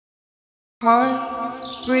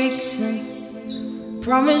Heart breaks and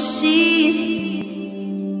promises.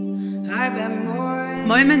 I've had more.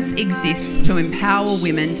 Moments exist to empower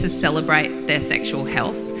women to celebrate their sexual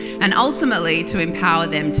health and ultimately to empower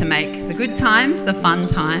them to make the good times, the fun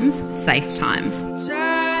times, safe times.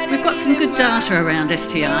 We've got some good data around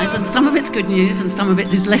STIs, and some of it's good news and some of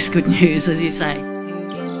it is less good news, as you say.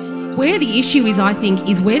 Where the issue is, I think,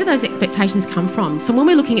 is where do those expectations come from? So when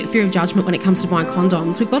we're looking at fear of judgment when it comes to buying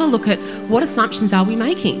condoms, we've got to look at what assumptions are we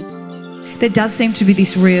making? There does seem to be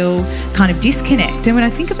this real kind of disconnect. And when I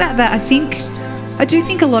think about that, I do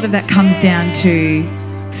think a lot of that comes down to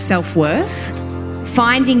self-worth.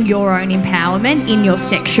 Finding your own empowerment in your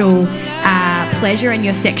sexual pleasure and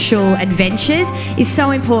your sexual adventures is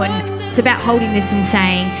so important. It's about holding this and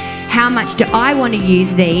saying, how much do I want to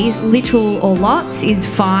use these? Literal or lots is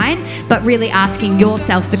fine, but really asking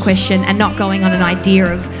yourself the question and not going on an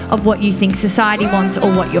idea of what you think society wants or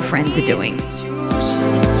what your friends are doing.